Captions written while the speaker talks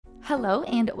Hello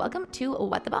and welcome to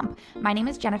What the Bump. My name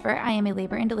is Jennifer. I am a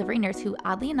labor and delivery nurse who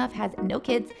oddly enough has no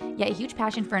kids, yet a huge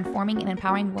passion for informing and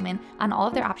empowering women on all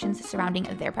of their options surrounding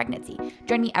their pregnancy.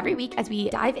 Join me every week as we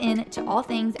dive into all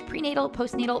things prenatal,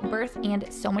 postnatal, birth,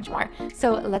 and so much more.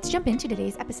 So let's jump into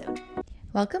today's episode.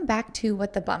 Welcome back to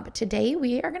What the Bump. Today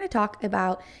we are going to talk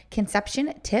about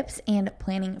conception tips and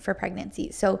planning for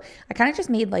pregnancy. So I kind of just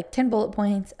made like 10 bullet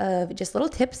points of just little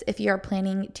tips if you are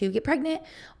planning to get pregnant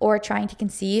or trying to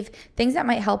conceive, things that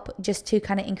might help just to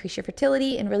kind of increase your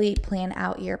fertility and really plan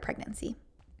out your pregnancy.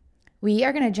 We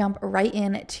are going to jump right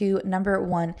into number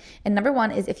one. And number one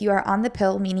is if you are on the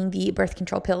pill, meaning the birth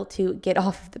control pill, to get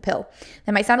off of the pill.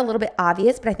 That might sound a little bit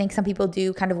obvious, but I think some people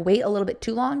do kind of wait a little bit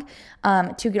too long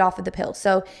to get off of the pill.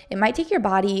 So it might take your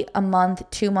body a month,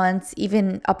 2 months,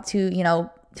 even up to,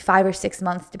 5 or 6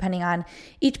 months, depending on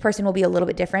each person will be a little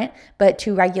bit different, but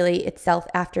to regulate itself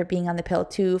after being on the pill,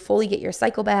 to fully get your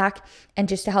cycle back and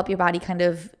just to help your body kind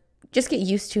of just get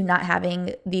used to not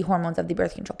having the hormones of the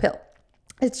birth control pill.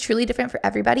 It's truly different for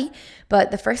everybody,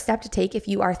 but the first step to take if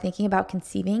you are thinking about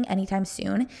conceiving anytime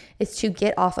soon is to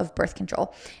get off of birth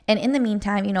control. And in the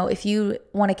meantime, if you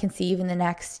want to conceive in the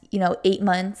next, 8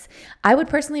 months, I would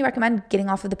personally recommend getting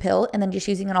off of the pill and then just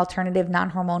using an alternative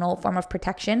non-hormonal form of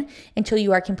protection until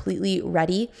you are completely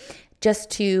ready, just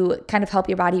to kind of help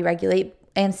your body regulate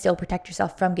and still protect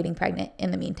yourself from getting pregnant in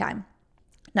the meantime.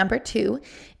 Number 2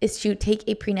 is to take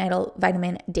a prenatal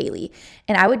vitamin daily.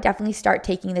 And I would definitely start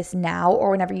taking this now or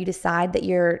whenever you decide that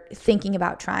you're thinking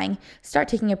about trying, start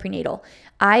taking a prenatal.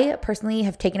 I personally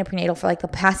have taken a prenatal for like the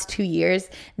past 2 years,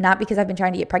 not because I've been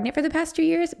trying to get pregnant for the past 2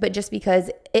 years, but just because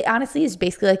it honestly is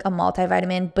basically like a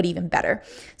multivitamin, but even better.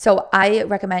 So I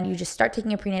recommend you just start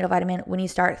taking a prenatal vitamin when you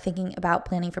start thinking about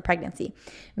planning for pregnancy.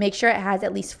 Make sure it has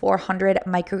at least 400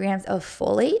 micrograms of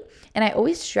folate. And I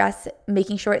always stress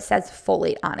making sure it says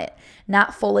folate on it,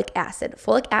 not folic acid.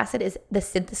 Folic acid is the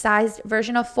synthesized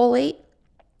version of folate,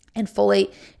 and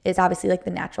folate is obviously like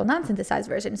the natural non-synthesized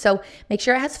version. So make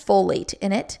sure it has folate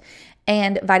in it,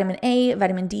 and vitamin A,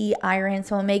 vitamin D, iron,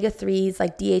 some omega-3s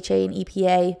like DHA and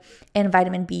EPA, and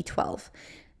vitamin B12.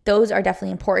 Those are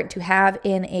definitely important to have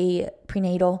in a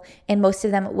prenatal, and most of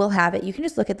them will have it. You can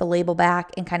just look at the label back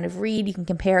and kind of read. You can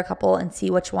compare a couple and see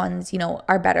which ones,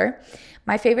 are better.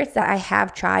 My favorites that I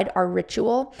have tried are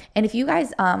Ritual. And if you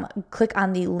guys click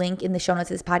on the link in the show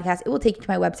notes of this podcast, it will take you to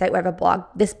my website where I have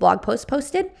this blog post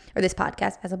posted, or this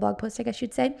podcast as a blog post, I guess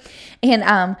you'd say. And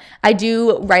I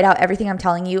do write out everything I'm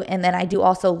telling you. And then I do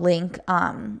also link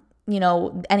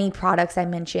any products I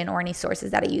mention or any sources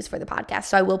that I use for the podcast.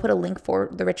 So I will put a link for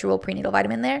the Ritual prenatal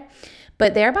vitamin there,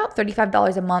 but they're about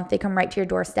 $35 a month. They come right to your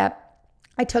doorstep.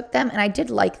 I took them and I did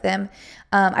like them.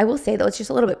 I will say though, it's just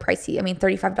a little bit pricey. I mean,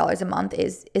 $35 a month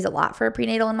is a lot for a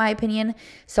prenatal in my opinion.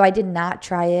 So I did not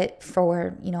try it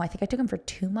for, I think I took them for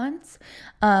 2 months.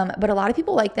 But a lot of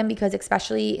people like them because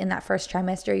especially in that first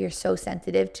trimester, you're so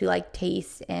sensitive to like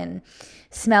taste and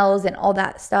smells and all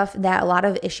that stuff, that a lot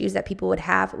of issues that people would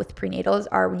have with prenatals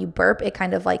are when you burp, it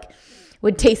kind of like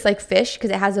would taste like fish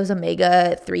because it has those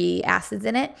omega-3 acids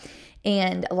in it.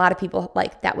 And a lot of people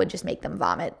like that would just make them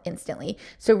vomit instantly.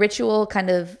 So Ritual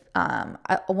kind of,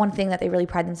 one thing that they really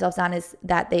pride themselves on is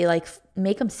that they like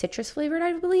make them citrus flavored,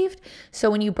 I believe.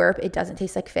 So when you burp, it doesn't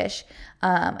taste like fish.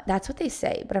 That's what they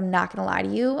say, but I'm not going to lie to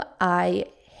you.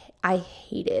 I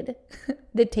hated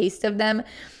the taste of them.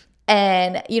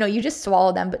 And, you just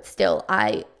swallow them, but still,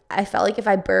 I felt like if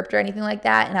I burped or anything like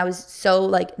that, and I was so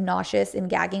like nauseous and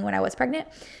gagging when I was pregnant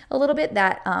a little bit,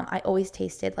 that I always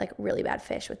tasted like really bad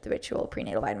fish with the Ritual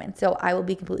prenatal vitamin. So I will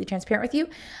be completely transparent with you.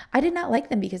 I did not like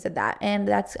them because of that. And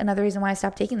that's another reason why I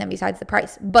stopped taking them besides the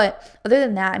price. But other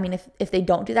than that, I mean, if they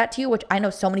don't do that to you, which I know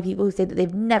so many people who say that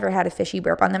they've never had a fishy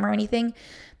burp on them or anything,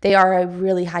 they are a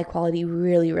really high quality,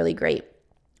 really, really great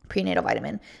prenatal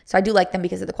vitamin. So I do like them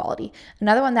because of the quality.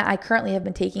 Another one that I currently have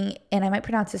been taking, and I might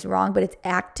pronounce this wrong, but it's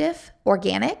Actif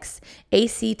Organics,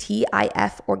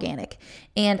 ACTIF Organic.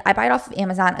 And I buy it off of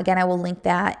Amazon. Again, I will link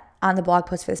that on the blog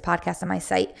post for this podcast on my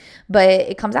site, but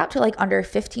it comes out to like under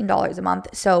 $15 a month.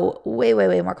 So way, way,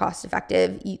 way more cost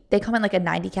effective. They come in like a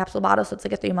 90 capsule bottle. So it's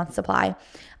like a 3-month supply.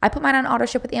 I put mine on auto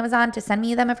ship with Amazon to send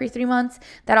me them every 3 months.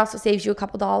 That also saves you a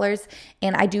couple dollars.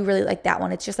 And I do really like that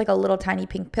one. It's just like a little tiny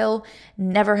pink pill.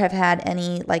 Never have had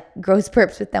any like gross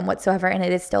burps with them whatsoever. And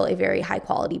it is still a very high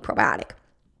quality probiotic.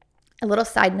 A little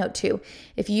side note too,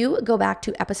 if you go back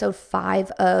to episode 5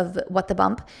 of What the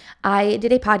Bump, I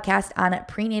did a podcast on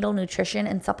prenatal nutrition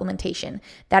and supplementation.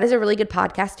 That is a really good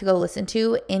podcast to go listen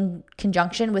to in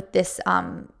conjunction with this,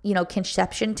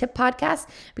 conception tip podcast,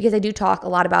 because I do talk a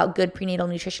lot about good prenatal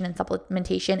nutrition and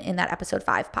supplementation in that episode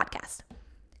 5 podcast.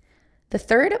 The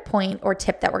third point or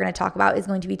tip that we're going to talk about is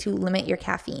going to be to limit your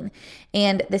caffeine.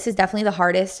 And this is definitely the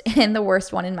hardest and the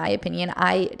worst one in my opinion.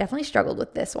 I definitely struggled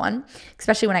with this one,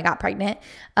 especially when I got pregnant.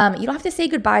 You don't have to say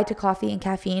goodbye to coffee and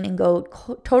caffeine and go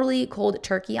totally cold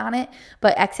turkey on it,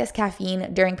 but excess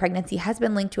caffeine during pregnancy has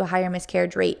been linked to a higher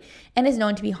miscarriage rate and is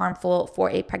known to be harmful for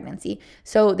a pregnancy.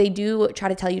 So they do try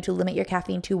to tell you to limit your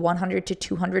caffeine to 100 to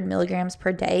 200 milligrams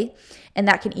per day, and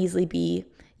that can easily be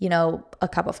a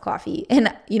cup of coffee.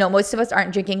 And, most of us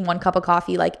aren't drinking 1 cup of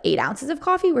coffee, like 8 ounces of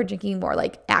coffee. We're drinking more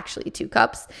like actually 2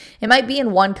 cups. It might be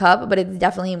in 1 cup, but it's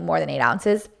definitely more than 8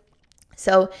 ounces.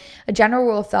 So a general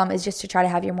rule of thumb is just to try to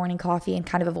have your morning coffee and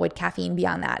kind of avoid caffeine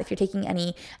beyond that. If you're taking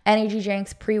any energy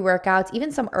drinks, pre-workouts,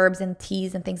 even some herbs and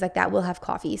teas and things like that will have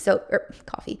caffeine. So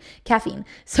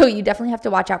you definitely have to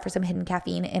watch out for some hidden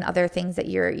caffeine in other things that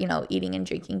you're, eating and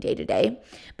drinking day to day.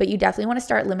 But you definitely want to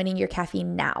start limiting your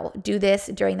caffeine now. Do this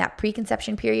during that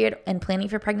preconception period and planning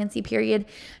for pregnancy period,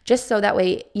 just so that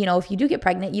way, if you do get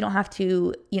pregnant, you don't have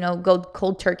to, go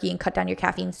cold turkey and cut down your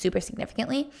caffeine super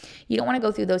significantly. You don't want to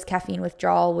go through those caffeine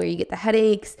withdrawal where you get the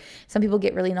headaches. Some people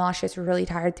get really nauseous or really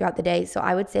tired throughout the day. So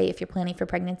I would say if you're planning for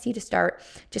pregnancy, to start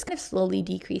just kind of slowly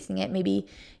decreasing it. Maybe,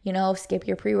 skip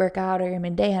your pre-workout or your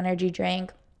midday energy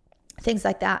drink, things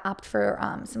like that. Opt for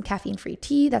some caffeine-free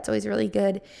tea. That's always really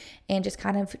good. And just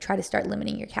kind of try to start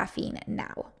limiting your caffeine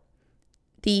now.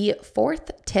 The fourth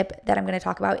tip that I'm going to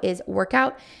talk about is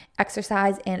workout,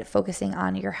 exercise, and focusing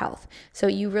on your health. So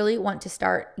you really want to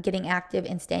start getting active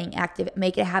and staying active.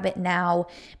 Make it a habit now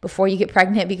before you get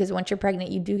pregnant, because once you're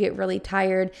pregnant, you do get really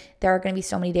tired. There are going to be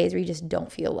so many days where you just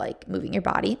don't feel like moving your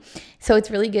body. So it's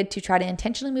really good to try to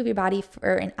intentionally move your body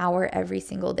for an hour every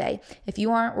single day. If you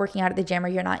aren't working out at the gym or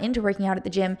you're not into working out at the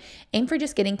gym, aim for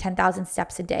just getting 10,000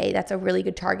 steps a day. That's a really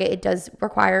good target. It does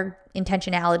require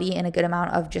intentionality and a good amount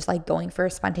of just like going for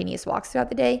spontaneous walks throughout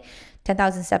the day.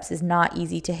 10,000 steps is not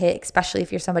easy to hit, especially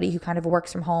if you're somebody who kind of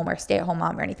works from home or stay-at-home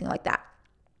mom or anything like that.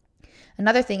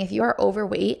 Another thing, if you are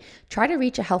overweight, try to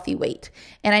reach a healthy weight.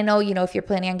 And I know, if you're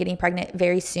planning on getting pregnant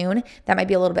very soon, that might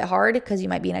be a little bit hard because you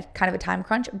might be in a kind of a time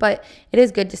crunch, but it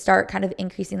is good to start kind of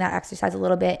increasing that exercise a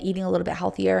little bit, eating a little bit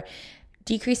healthier.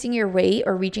 Decreasing your weight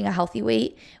or reaching a healthy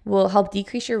weight will help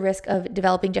decrease your risk of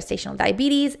developing gestational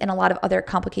diabetes and a lot of other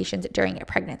complications during a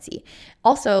pregnancy.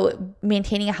 Also,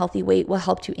 maintaining a healthy weight will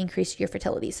help to increase your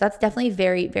fertility. So that's definitely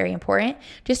very, very important.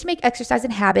 Just to make exercise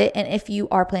a habit, and if you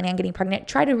are planning on getting pregnant,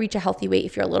 try to reach a healthy weight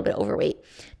if you're a little bit overweight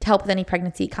to help with any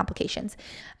pregnancy complications.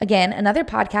 Again, another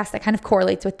podcast that kind of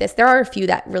correlates with this, there are a few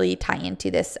that really tie into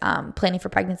this planning for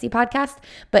pregnancy podcast,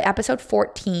 but episode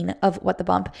 14 of What the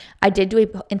Bump, I did do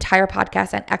an entire podcast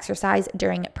on exercise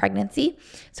during pregnancy.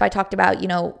 So I talked about,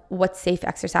 what's safe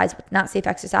exercise, what's not safe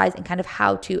exercise, and kind of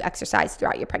how to exercise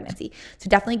throughout your pregnancy. So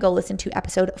definitely go listen to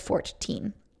episode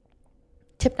 14.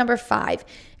 Tip number 5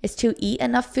 is to eat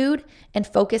enough food and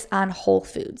focus on whole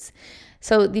foods.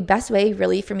 So the best way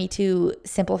really for me to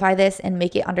simplify this and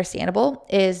make it understandable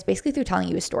is basically through telling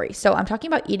you a story. So I'm talking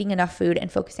about eating enough food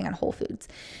and focusing on whole foods.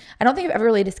 I don't think I've ever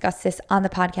really discussed this on the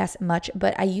podcast much,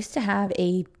 but I used to have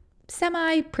a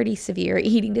pretty severe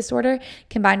eating disorder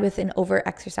combined with an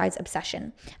over-exercise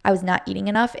obsession. I was not eating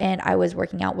enough and I was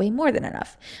working out way more than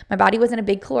enough. My body was in a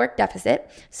big caloric deficit.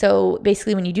 So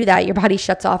basically when you do that, your body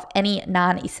shuts off any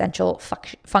non-essential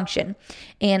function.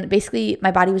 And basically my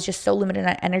body was just so limited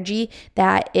on energy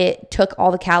that it took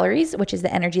all the calories, which is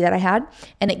the energy that I had,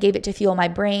 and it gave it to fuel my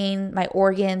brain, my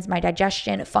organs, my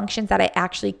digestion, functions that I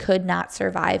actually could not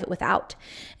survive without.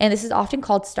 And this is often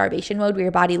called starvation mode, where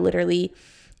your body literally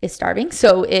is starving.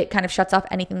 So it kind of shuts off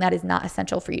anything that is not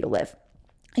essential for you to live.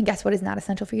 And guess what is not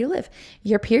essential for you to live?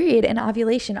 Your period and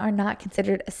ovulation are not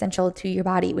considered essential to your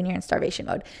body when you're in starvation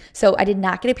mode. So I did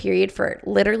not get a period for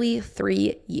literally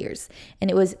 3 years. And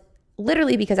it was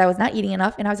literally because I was not eating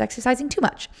enough and I was exercising too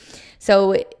much.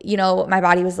 So, my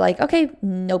body was like, okay,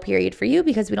 no period for you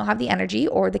because we don't have the energy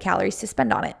or the calories to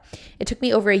spend on it. It took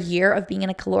me over a year of being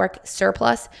in a caloric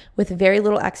surplus with very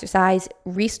little exercise,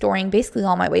 restoring basically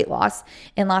all my weight loss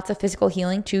and lots of physical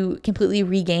healing to completely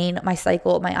regain my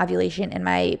cycle, my ovulation, and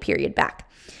my period back.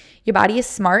 Your body is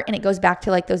smart, and it goes back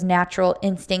to like those natural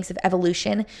instincts of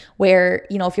evolution where,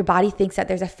 if your body thinks that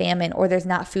there's a famine or there's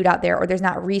not food out there or there's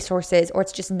not resources or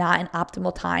it's just not an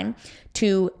optimal time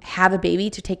to have a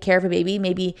baby, to take care of a baby,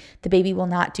 maybe the baby will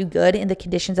not do good in the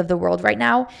conditions of the world right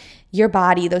now. Your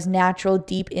body, those natural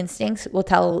deep instincts will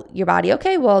tell your body,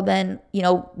 okay, well then,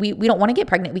 we don't want to get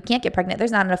pregnant. We can't get pregnant. There's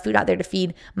not enough food out there to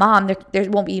feed mom. There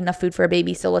won't be enough food for a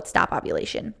baby. So let's stop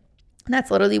ovulation. And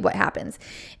that's literally what happens.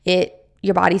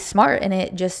 Your body's smart and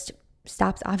it just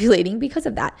stops ovulating because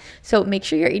of that. So make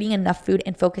sure you're eating enough food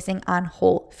and focusing on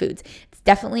whole foods. It's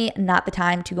definitely not the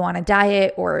time to go on a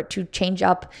diet or to change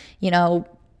up,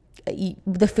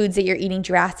 the foods that you're eating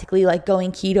drastically, like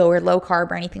going keto or low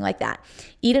carb or anything like that.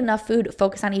 Eat enough food,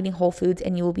 focus on eating whole foods,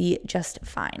 and you will be just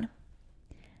fine.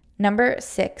 Number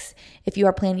 6, if you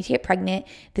are planning to get pregnant,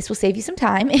 this will save you some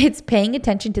time. It's paying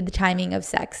attention to the timing of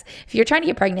sex. If you're trying to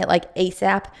get pregnant like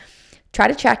ASAP, try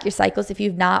to track your cycles if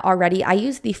you've not already. I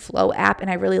use the Flow app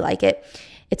and I really like it.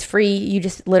 It's free. You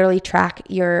just literally track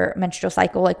your menstrual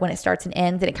cycle, like when it starts and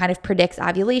ends, and it kind of predicts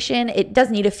ovulation. It does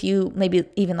need a few, maybe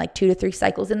even like 2 to 3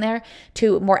 cycles in there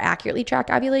to more accurately track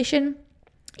ovulation.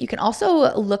 You can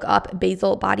also look up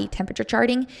basal body temperature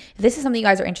charting. If this is something you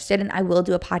guys are interested in, I will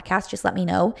do a podcast, just let me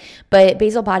know. But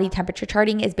basal body temperature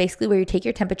charting is basically where you take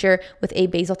your temperature with a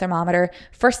basal thermometer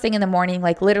first thing in the morning,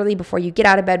 like literally before you get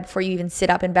out of bed, before you even sit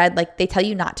up in bed. Like they tell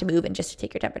you not to move and just to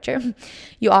take your temperature.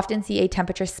 You often see a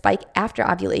temperature spike after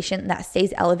ovulation that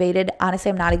stays elevated.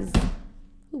 Honestly, I'm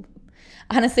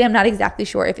not exactly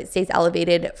sure if it stays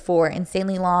elevated for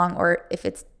insanely long or if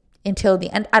it's until the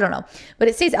end. I don't know, but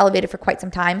it stays elevated for quite some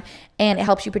time and it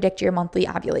helps you predict your monthly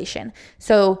ovulation.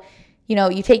 So,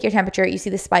 you take your temperature, you see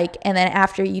the spike, and then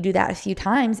after you do that a few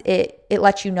times, it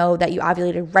lets you know that you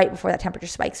ovulated right before that temperature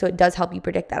spike. So it does help you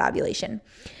predict that ovulation.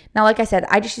 Now, like I said,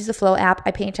 I just use the Flow app.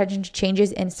 I pay attention to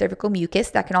changes in cervical mucus.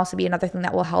 That can also be another thing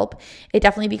that will help. It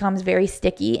definitely becomes very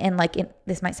sticky and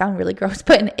this might sound really gross,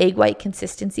 but an egg white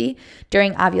consistency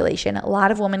during ovulation. A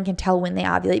lot of women can tell when they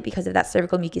ovulate because of that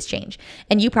cervical mucus change.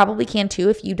 And you probably can too.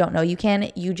 If you don't know you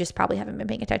can, you just probably haven't been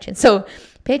paying attention. So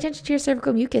pay attention to your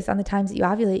cervical mucus on the times that you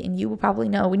ovulate and you will probably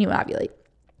know when you ovulate.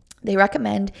 They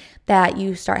recommend that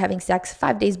you start having sex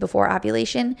 5 days before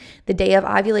ovulation, the day of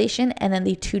ovulation, and then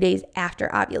the 2 days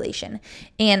after ovulation.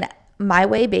 And my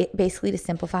way basically to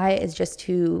simplify it is just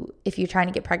if you're trying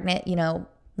to get pregnant,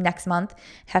 next month,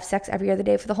 have sex every other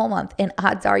day for the whole month. And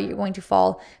odds are you're going to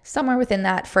fall somewhere within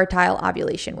that fertile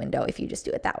ovulation window if you just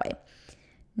do it that way.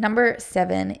 Number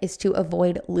 7 is to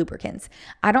avoid lubricants.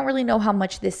 I don't really know how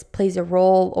much this plays a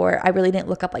role, or I really didn't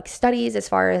look up studies as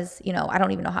far as, I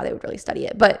don't even know how they would really study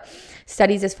it, but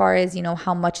studies as far as,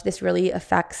 how much this really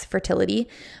affects fertility.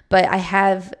 But I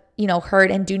have,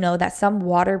 heard and do know that some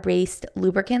water-based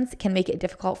lubricants can make it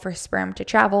difficult for sperm to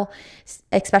travel,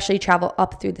 especially travel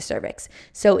up through the cervix.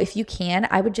 So if you can,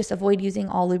 I would just avoid using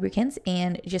all lubricants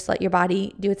and just let your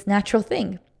body do its natural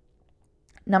thing.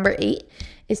 Number 8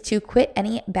 is to quit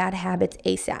any bad habits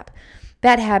ASAP.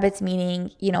 Bad habits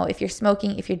meaning, if you're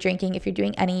smoking, if you're drinking, if you're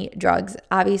doing any drugs,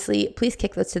 obviously, please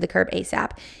kick those to the curb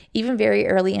ASAP. Even very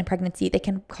early in pregnancy, they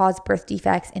can cause birth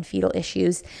defects and fetal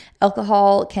issues.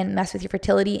 Alcohol can mess with your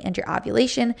fertility and your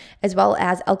ovulation, as well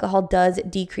as alcohol does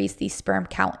decrease the sperm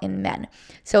count in men.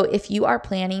 So if you are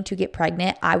planning to get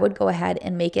pregnant, I would go ahead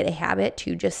and make it a habit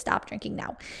to just stop drinking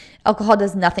now. Alcohol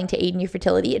does nothing to aid in your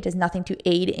fertility. It does nothing to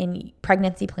aid in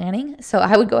pregnancy planning. So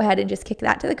I would go ahead and just kick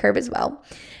that to the curb as well.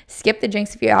 Skip the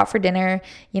drinks if you're out for dinner,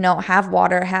 have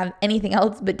water, have anything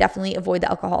else, but definitely avoid the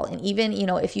alcohol. And even,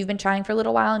 if you've been trying for a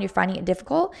little while and you're finding it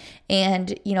difficult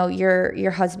and,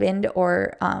 your husband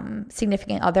or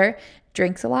significant other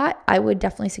drinks a lot, I would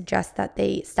definitely suggest that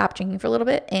they stop drinking for a little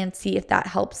bit and see if that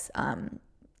helps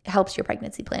your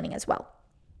pregnancy planning as well.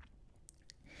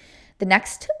 The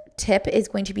next tip is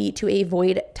going to be to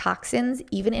avoid toxins,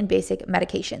 even in basic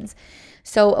medications.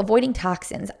 So avoiding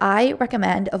toxins, I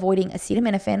recommend avoiding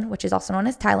acetaminophen, which is also known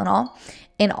as Tylenol,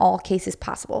 in all cases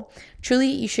possible. Truly,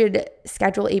 you should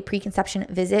schedule a preconception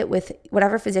visit with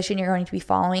whatever physician you're going to be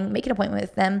following. Make an appointment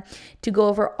with them to go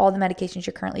over all the medications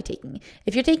you're currently taking.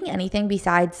 If you're taking anything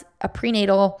besides a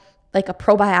prenatal, like a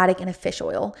probiotic and a fish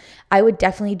oil, I would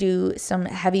definitely do some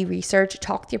heavy research,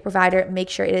 talk to your provider, make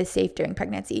sure it is safe during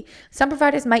pregnancy. Some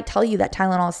providers might tell you that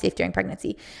Tylenol is safe during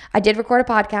pregnancy. I did record a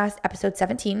podcast, episode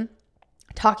 17,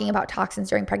 talking about toxins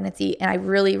during pregnancy, and I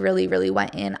really, really, really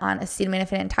went in on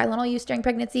acetaminophen and Tylenol use during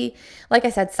pregnancy. Like I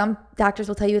said, some doctors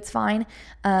will tell you it's fine.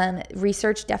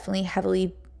 Research definitely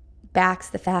heavily backs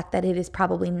the fact that it is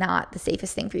probably not the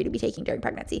safest thing for you to be taking during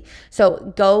pregnancy.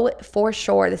 So go for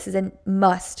sure. This is a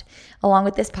must. Along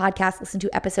with this podcast, listen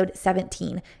to episode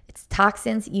 17. It's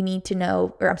toxins you need to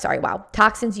know,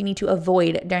 toxins you need to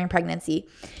avoid during pregnancy.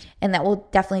 And that will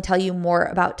definitely tell you more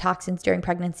about toxins during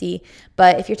pregnancy.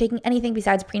 But if you're taking anything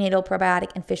besides prenatal, probiotic,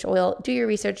 and fish oil, do your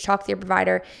research, talk to your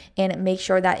provider, and make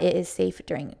sure that it is safe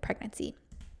during pregnancy.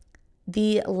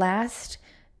 The last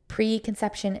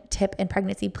preconception tip and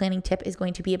pregnancy planning tip is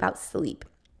going to be about sleep.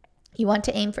 You want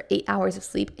to aim for 8 hours of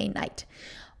sleep a night.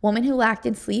 Women who lacked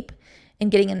in sleep and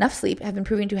getting enough sleep have been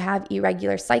proven to have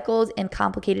irregular cycles and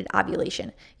complicated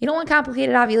ovulation. You don't want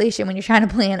complicated ovulation when you're trying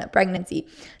to plan a pregnancy.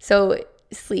 So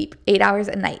sleep, 8 hours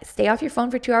a night. Stay off your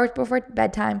phone for 2 hours before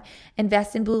bedtime.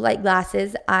 Invest in blue light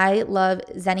glasses. I love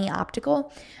Zenni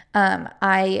Optical.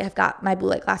 I have got my blue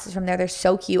light glasses from there. They're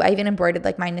so cute. I even embroidered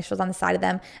like my initials on the side of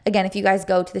them. Again, if you guys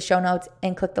go to the show notes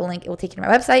and click the link, it will take you to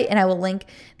my website, and I will link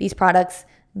these products.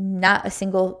 Not a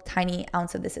single tiny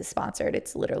ounce of this is sponsored.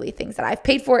 It's literally things that I've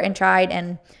paid for and tried,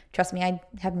 and trust me, I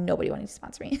have nobody wanting to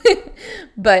sponsor me.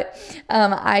 But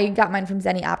I got mine from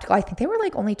Zenni Optical. I think they were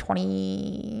like only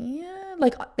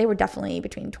they were definitely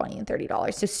between $20 and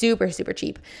 $30. So super, super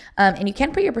cheap. And you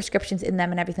can put your prescriptions in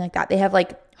them and everything like that. They have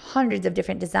like hundreds of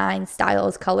different designs,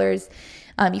 styles, colors.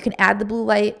 You can add the blue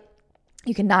light.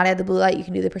 You can not add the blue light. You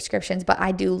can do the prescriptions, but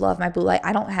I do love my blue light.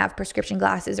 I don't have prescription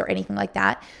glasses or anything like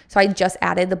that. So I just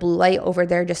added the blue light over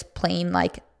there, just plain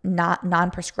like not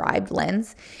non-prescribed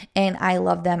lens. And I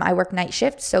love them. I work night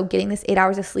shift, so getting this 8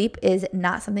 hours of sleep is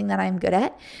not something that I'm good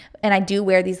at. And I do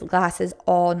wear these glasses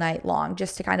all night long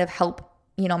just to kind of help,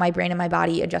 my brain and my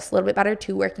body adjust a little bit better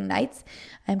to working nights.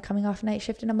 I'm coming off night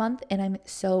shift in a month, and I'm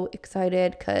so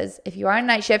excited because if you are on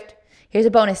night shift, here's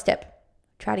a bonus tip.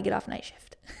 Try to get off night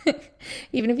shift.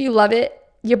 Even if you love it,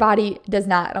 your body does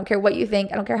not. I don't care what you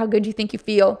think. I don't care how good you think you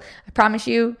feel. I promise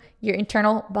you, your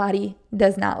internal body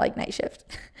does not like night shift.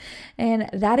 And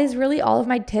that is really all of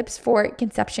my tips for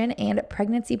conception and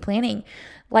pregnancy planning.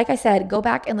 Like I said, go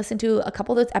back and listen to a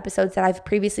couple of those episodes that I've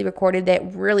previously recorded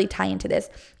that really tie into this.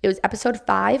 It was episode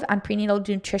 5 on prenatal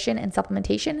nutrition and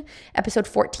supplementation, episode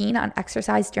 14 on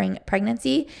exercise during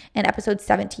pregnancy, and episode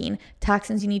 17,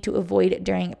 toxins you need to avoid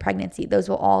during pregnancy. Those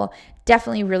will all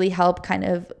definitely really help kind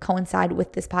of coincide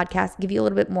with this podcast, give you a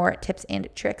little bit more tips and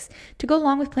tricks to go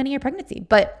along with planning your pregnancy.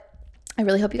 But I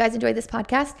really hope you guys enjoyed this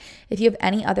podcast. If you have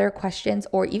any other questions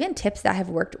or even tips that have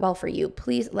worked well for you,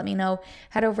 please let me know.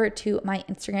 Head over to my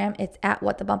Instagram. It's at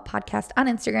What the Bump Podcast on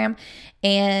Instagram.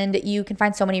 And you can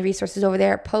find so many resources over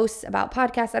there, posts about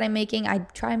podcasts that I'm making. I'm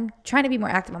trying to be more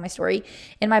active on my story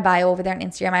in my bio over there on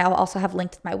Instagram. I also have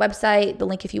linked to my website, the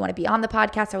link if you want to be on the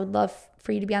podcast. I would love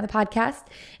for you to be on the podcast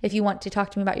if you want to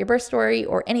talk to me about your birth story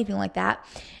or anything like that.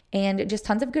 And just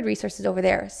tons of good resources over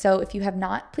there. So if you have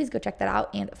not, please go check that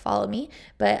out and follow me.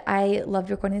 But I loved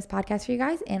recording this podcast for you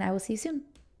guys, and I will see you soon.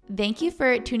 Thank you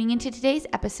for tuning into today's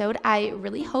episode. I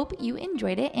really hope you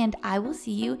enjoyed it, and I will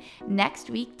see you next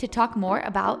week to talk more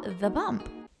about the bump.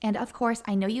 And of course,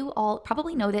 I know you all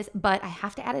probably know this, but I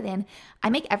have to add it in. I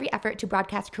make every effort to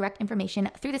broadcast correct information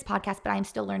through this podcast, but I am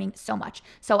still learning so much.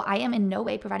 So I am in no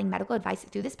way providing medical advice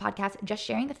through this podcast, just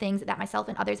sharing the things that myself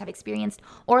and others have experienced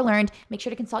or learned. Make sure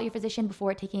to consult your physician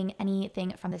before taking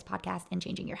anything from this podcast and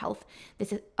changing your health.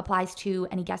 This applies to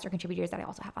any guests or contributors that I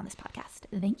also have on this podcast.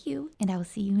 Thank you, and I will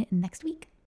see you next week.